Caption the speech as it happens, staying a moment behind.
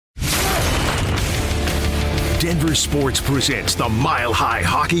Denver Sports presents the Mile High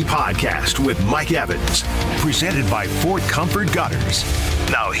Hockey Podcast with Mike Evans, presented by Fort Comfort Gutters.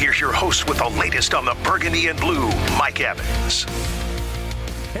 Now here's your host with the latest on the Burgundy and Blue, Mike Evans.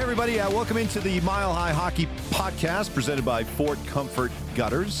 Hey everybody, welcome into the Mile High Hockey Podcast presented by Fort Comfort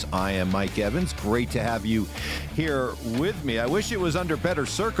Gutters. I am Mike Evans. Great to have you here with me. I wish it was under better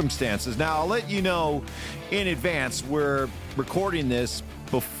circumstances. Now, I'll let you know in advance, we're recording this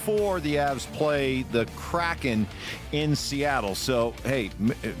before the Avs play the Kraken in Seattle. So, hey,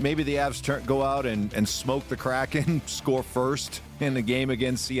 maybe the Avs go out and smoke the Kraken, score first in the game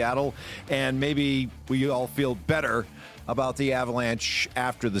against Seattle, and maybe we all feel better about the Avalanche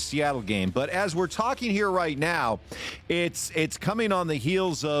after the Seattle game. But as we're talking here right now, it's coming on the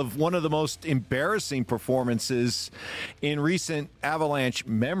heels of one of the most embarrassing performances in recent Avalanche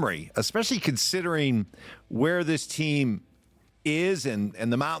memory, especially considering where this team is and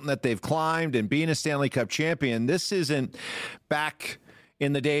the mountain that they've climbed and being a Stanley Cup champion. This isn't back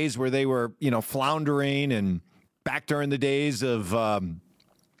in the days where they were, floundering, and back during the days of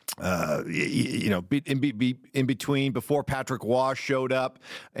in between, before Patrick Waugh showed up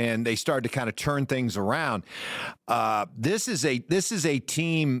and they started to kind of turn things around. This is a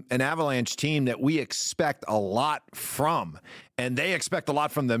team, an Avalanche team, that we expect a lot from, and they expect a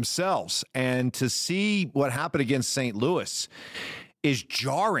lot from themselves. And to see what happened against St. Louis is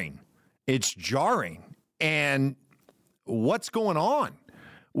jarring. It's jarring. And what's going on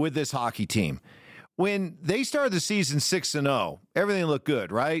with this hockey team? When they started the season 6-0, everything looked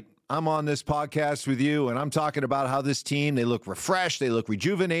good, right? I'm on this podcast with you, and I'm talking about how this team, they look refreshed, they look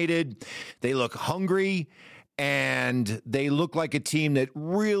rejuvenated, they look hungry, and they look like a team that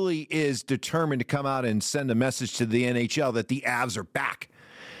really is determined to come out and send a message to the NHL that the Avs are back.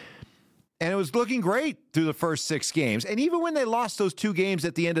 And it was looking great through the first 6 games. And even when they lost those 2 games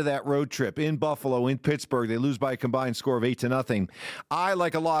at the end of that road trip in Buffalo, in Pittsburgh, they lose by a combined score of 8-0. I,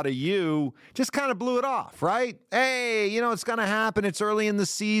 like a lot of you, just kind of blew it off, right? Hey, it's going to happen. It's early in the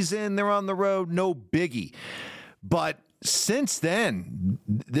season. They're on the road. No biggie. But since then,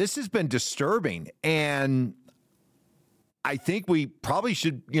 this has been disturbing. And I think we probably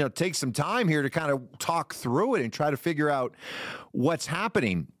should, take some time here to kind of talk through it and try to figure out what's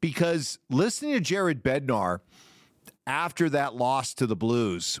happening. Because listening to Jared Bednar after that loss to the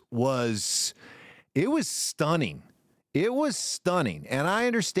Blues was stunning. It was stunning. And I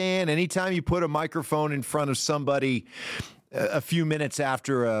understand anytime you put a microphone in front of somebody a few minutes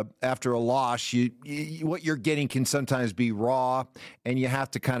after a loss, what you're getting can sometimes be raw, and you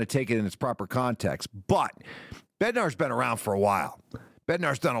have to kind of take it in its proper context. But Bednar's been around for a while.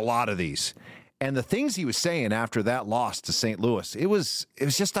 Bednar's done a lot of these. And the things he was saying after that loss to St. Louis, it was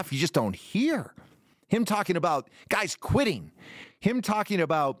just stuff you just don't hear. Him talking about guys quitting. Him talking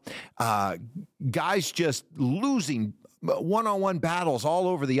about guys just losing one-on-one battles all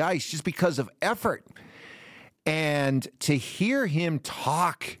over the ice just because of effort. And to hear him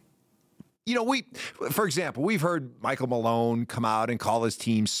talk, for example, we've heard Michael Malone come out and call his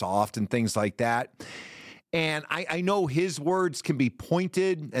team soft and things like that. And I know his words can be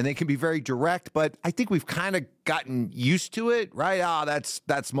pointed and they can be very direct, but I think we've kind of gotten used to it, right?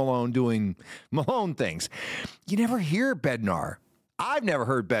 That's Malone doing Malone things. You never hear Bednar. I've never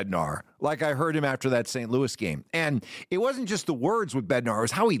heard Bednar like I heard him after that St. Louis game. And it wasn't just the words with Bednar, it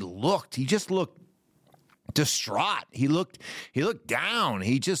was how he looked. He just looked distraught. He looked down.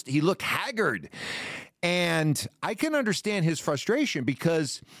 He looked haggard. And I can understand his frustration,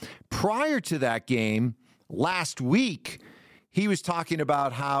 because prior to that game, last week, he was talking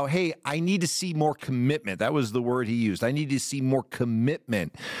about how, hey, I need to see more commitment. That was the word he used. I need to see more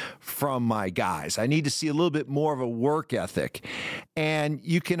commitment from my guys. I need to see a little bit more of a work ethic. And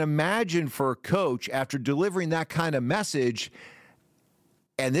you can imagine for a coach, after delivering that kind of message,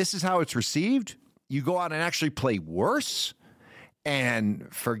 and this is how it's received, you go out and actually play worse. And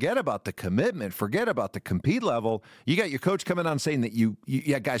forget about the commitment, forget about the compete level. You got your coach coming on saying that you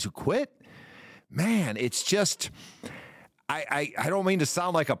got guys who quit. Man, it's just, I don't mean to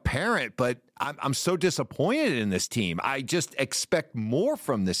sound like a parent, but I'm so disappointed in this team. I just expect more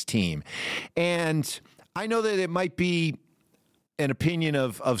from this team. And I know that it might be an opinion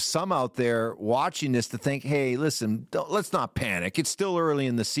of some out there watching this to think, hey, listen, let's not panic. It's still early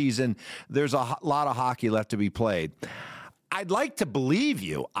in the season. There's a lot of hockey left to be played. I'd like to believe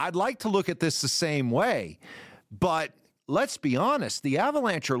you. I'd like to look at this the same way. But let's be honest, the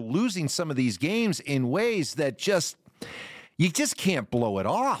Avalanche are losing some of these games in ways that you just can't blow it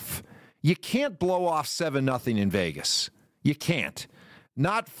off. You can't blow off 7-0 in Vegas. You can't.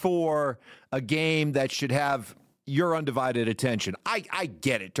 Not for a game that should have your undivided attention. I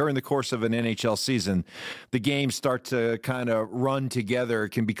get it. During the course of an NHL season, the games start to kind of run together.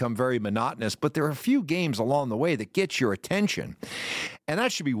 It can become very monotonous, but there are a few games along the way that get your attention, and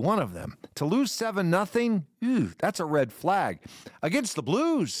that should be one of them. To lose 7-0, that's a red flag. Against the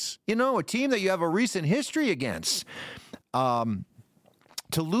Blues, a team that you have a recent history against. To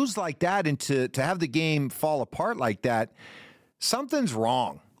lose like that and to have the game fall apart like that, something's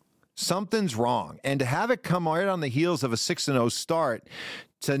wrong. Something's wrong. And to have it come right on the heels of a 6-0 start,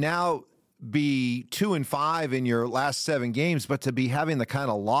 to now be 2-5 in your last 7 games, but to be having the kind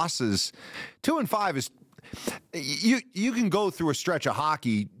of losses, 2-5 is, you can go through a stretch of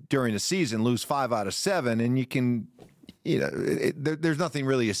hockey during the season, lose 5 out of 7, and you can, there's nothing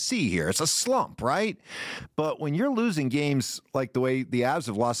really to see here. It's a slump, right? But when you're losing games like the way the Avs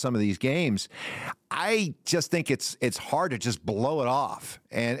have lost some of these games, I just think it's hard to just blow it off.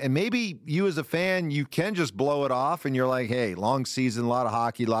 And maybe you as a fan, you can just blow it off and you're like, hey, long season, a lot of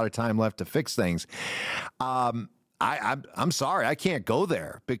hockey, a lot of time left to fix things. I'm sorry, I can't go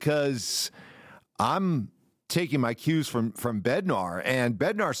there because I'm taking my cues from Bednar, and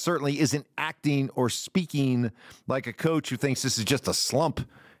Bednar certainly isn't acting or speaking like a coach who thinks this is just a slump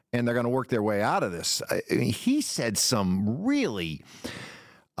and they're going to work their way out of this. I mean, he said some really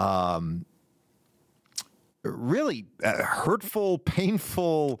hurtful,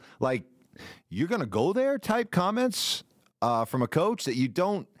 painful, like, you're going to go there type comments from a coach that you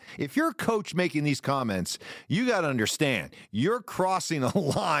don't. If you're a coach making these comments, you got to understand you're crossing a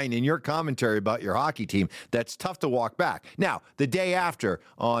line in your commentary about your hockey team that's tough to walk back. Now, the day after,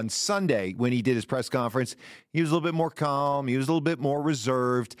 on Sunday, when he did his press conference, he was a little bit more calm. He was a little bit more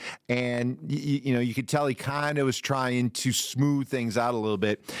reserved. And, you could tell he kind of was trying to smooth things out a little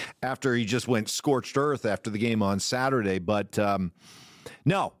bit after he just went scorched earth after the game on Saturday. But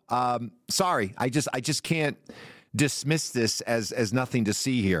no, sorry, I just can't dismiss this as nothing to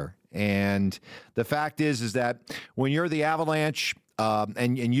see here. And the fact is that when you're the Avalanche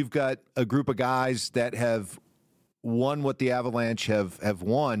and you've got a group of guys that have won what the Avalanche have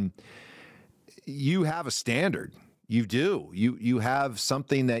won, you have a standard. You do. You have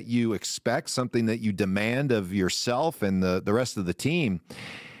something that you expect, something that you demand of yourself and the rest of the team.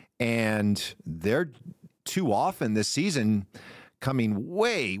 And they're too often this season coming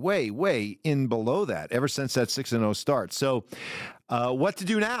way, way, way in below that ever since that 6-0 start. So what to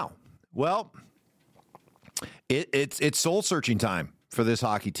do now? Well, it's soul-searching time for this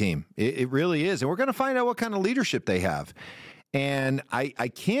hockey team. It really is. And we're going to find out what kind of leadership they have. And I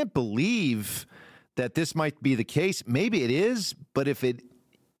can't believe that this might be the case. Maybe it is, but if it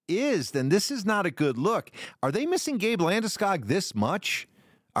is, then this is not a good look. Are they missing Gabe Landeskog this much?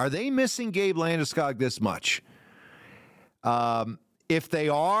 If they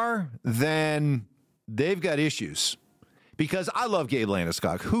are, then they've got issues. Because I love Gabe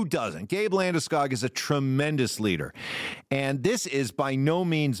Landeskog. Who doesn't? Gabe Landeskog is a tremendous leader. And this is by no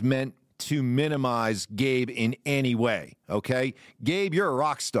means meant to minimize Gabe in any way, okay? Gabe, you're a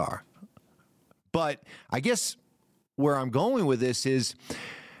rock star. But I guess where I'm going with this is,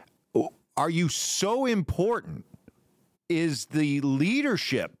 are you so important? Is the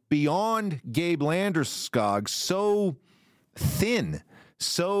leadership beyond Gabe Landeskog so thin,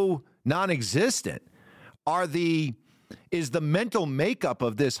 so non-existent? Is the mental makeup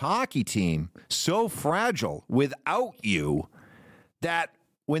of this hockey team so fragile without you that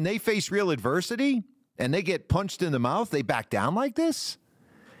when they face real adversity and they get punched in the mouth, they back down like this?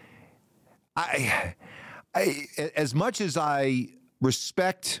 I as much as I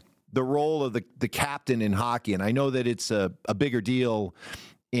respect the role of the captain in hockey, and I know that it's a bigger deal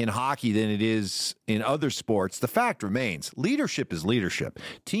in hockey than it is in other sports, the fact remains, leadership is leadership.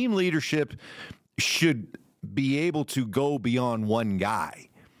 Team leadership should be able to go beyond one guy.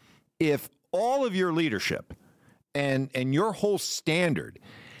 If all of your leadership and your whole standard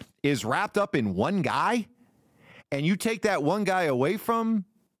is wrapped up in one guy, and you take that one guy away from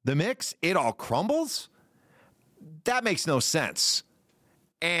the mix, it all crumbles? That makes no sense.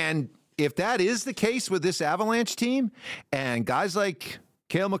 And if that is the case with this Avalanche team, and guys like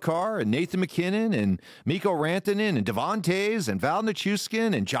Cale Makar and Nathan McKinnon and Mikko Rantanen and Devon Toews and Val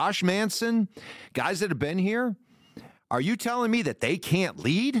Nichushkin and Josh Manson, guys that have been here, are you telling me that they can't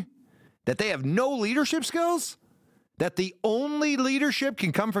lead? That they have no leadership skills? That the only leadership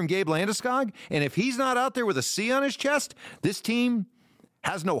can come from Gabe Landeskog? And if he's not out there with a C on his chest, this team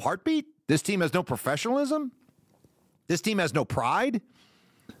has no heartbeat? This team has no professionalism? This team has no pride?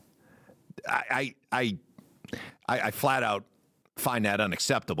 I flat out find that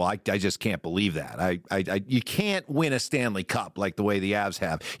unacceptable. I just can't believe that. You can't win a Stanley Cup like the way the Avs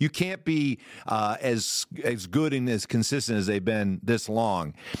have. You can't be as good and as consistent as they've been this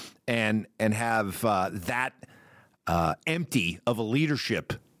long, and have that empty of a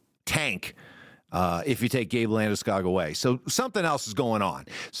leadership tank if you take Gabe Landeskog away. So something else is going on.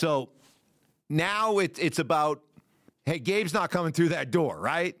 So now it's about, hey, Gabe's not coming through that door,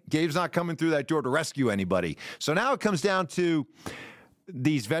 right? Gabe's not coming through that door to rescue anybody. So now it comes down to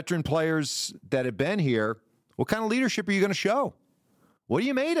these veteran players that have been here. What kind of leadership are you going to show? What are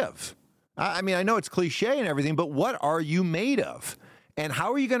you made of? I mean, I know it's cliche and everything, but what are you made of? And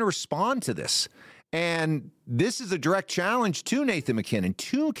how are you going to respond to this? And this is a direct challenge to Nathan MacKinnon,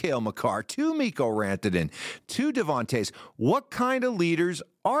 to Cale Makar, to Mikko Rantanen, to Devontae. What kind of leaders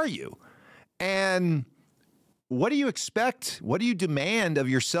are you? And what do you expect? What do you demand of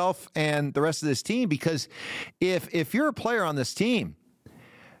yourself and the rest of this team? Because if you're a player on this team,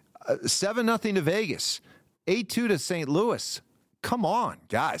 7-0 to Vegas, 8-2 to St. Louis, come on,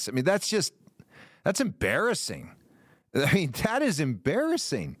 guys. I mean, that's embarrassing. I mean, that is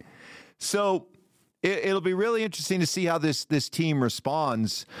embarrassing. So it'll be really interesting to see how this team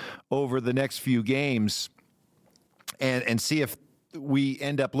responds over the next few games and see if we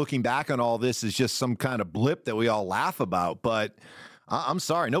end up looking back on all this as just some kind of blip that we all laugh about. But I'm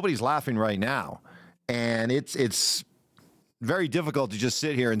sorry, nobody's laughing right now. And it's very difficult to just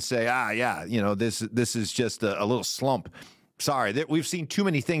sit here and say, this is just a little slump. Sorry, we've seen too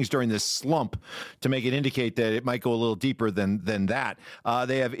many things during this slump to make it indicate that it might go a little deeper than that.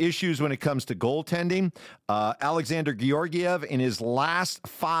 They have issues when it comes to goaltending. Alexander Georgiev, in his last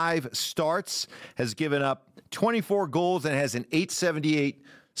 5 starts, has given up 24 goals and has an .878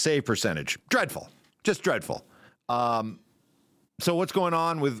 save percentage. Dreadful. Just dreadful. So what's going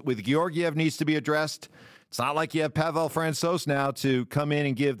on with Georgiev needs to be addressed. It's not like you have Pavel Francouz now to come in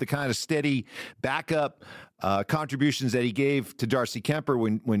and give the kind of steady backup contributions that he gave to Darcy Kemper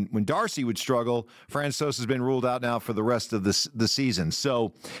when Darcy would struggle. Francouz has been ruled out now for the rest of the season.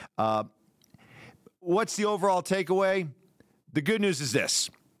 So what's the overall takeaway? The good news is this.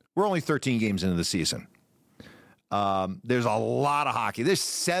 We're only 13 games into the season. There's a lot of hockey. There's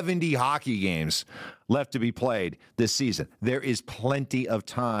 70 hockey games left to be played this season. There is plenty of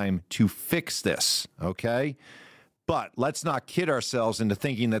time to fix this, okay? But let's not kid ourselves into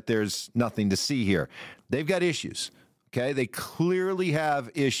thinking that there's nothing to see here. They've got issues, okay? They clearly have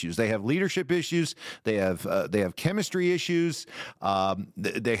issues. They have leadership issues. They have chemistry issues.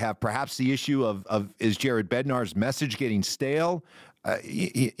 They have perhaps the issue of is Jared Bednar's message getting stale? I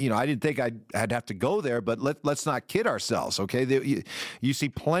didn't think I'd have to go there, but let's not kid ourselves, okay? You see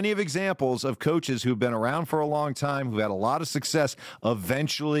plenty of examples of coaches who've been around for a long time, who've had a lot of success.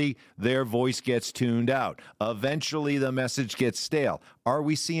 Eventually, their voice gets tuned out. Eventually, the message gets stale. Are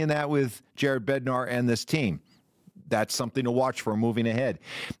we seeing that with Jared Bednar and this team? That's something to watch for moving ahead.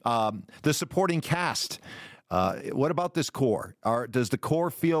 The supporting cast. What about this core? Does the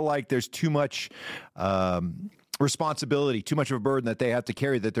core feel like there's too much responsibility, too much of a burden that they have to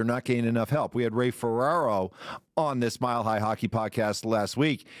carry, that they're not getting enough help? We had Ray Ferraro on this Mile High Hockey podcast last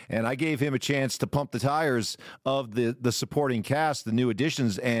week, and I gave him a chance to pump the tires of the supporting cast, the new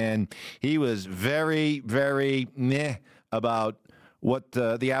additions, and he was very, very meh about what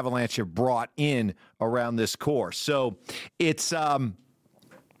the Avalanche have brought in around this core. So it's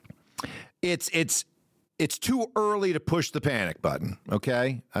too early to push the panic button,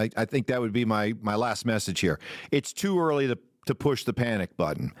 okay? I think that would be my last message here. It's too early to push the panic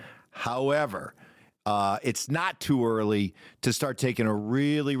button. However, it's not too early to start taking a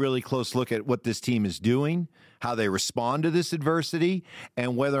really, really close look at what this team is doing, how they respond to this adversity,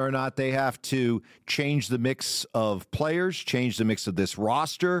 and whether or not they have to change the mix of players, change the mix of this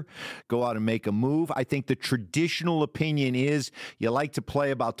roster, go out and make a move. I think the traditional opinion is you like to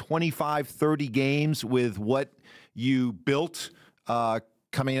play about 25, 30 games with what you built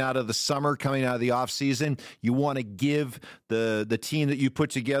coming out of the summer, coming out of the offseason. You want to give the team that you put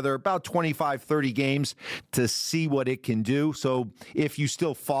together about 25, 30 games to see what it can do. So if you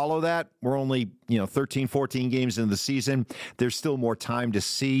still follow that, we're only 13, 14 games into the season. There's still more time to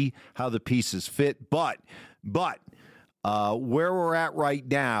see how the pieces fit. But where we're at right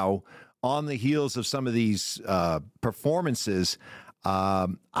now, on the heels of some of these performances,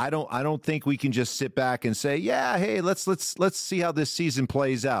 I don't think we can just sit back and say, yeah, hey, let's see how this season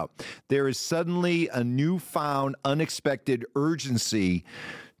plays out. There is suddenly a newfound, unexpected urgency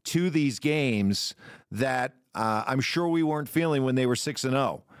to these games that I'm sure we weren't feeling when they were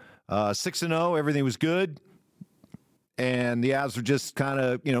 6-0. 6-0, everything was good. and the Avs are just kind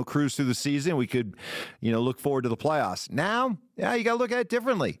of, cruise through the season. We could, look forward to the playoffs. Now, yeah, you got to look at it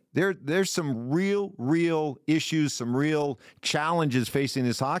differently. There's some real issues, some real challenges facing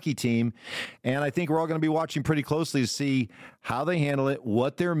this hockey team, and I think we're all going to be watching pretty closely to see how they handle it,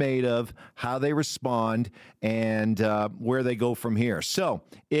 what they're made of, how they respond, and where they go from here. So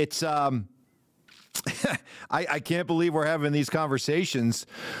it's I can't believe we're having these conversations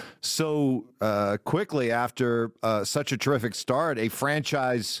so quickly after such a terrific start, a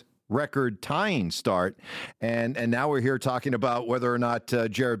franchise record tying start. And now we're here talking about whether or not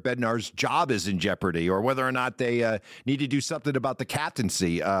Jared Bednar's job is in jeopardy or whether or not they need to do something about the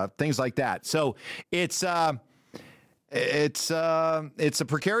captaincy, things like that. So it's a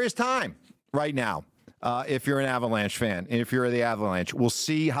precarious time right now. If you're an Avalanche fan, and if you're the Avalanche, we'll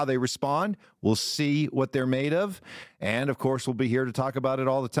see how they respond. We'll see what they're made of. And, of course, we'll be here to talk about it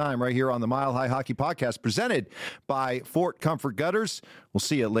all the time right here on the Mile High Hockey Podcast presented by Fort Comfort Gutters. We'll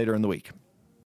see you later in the week.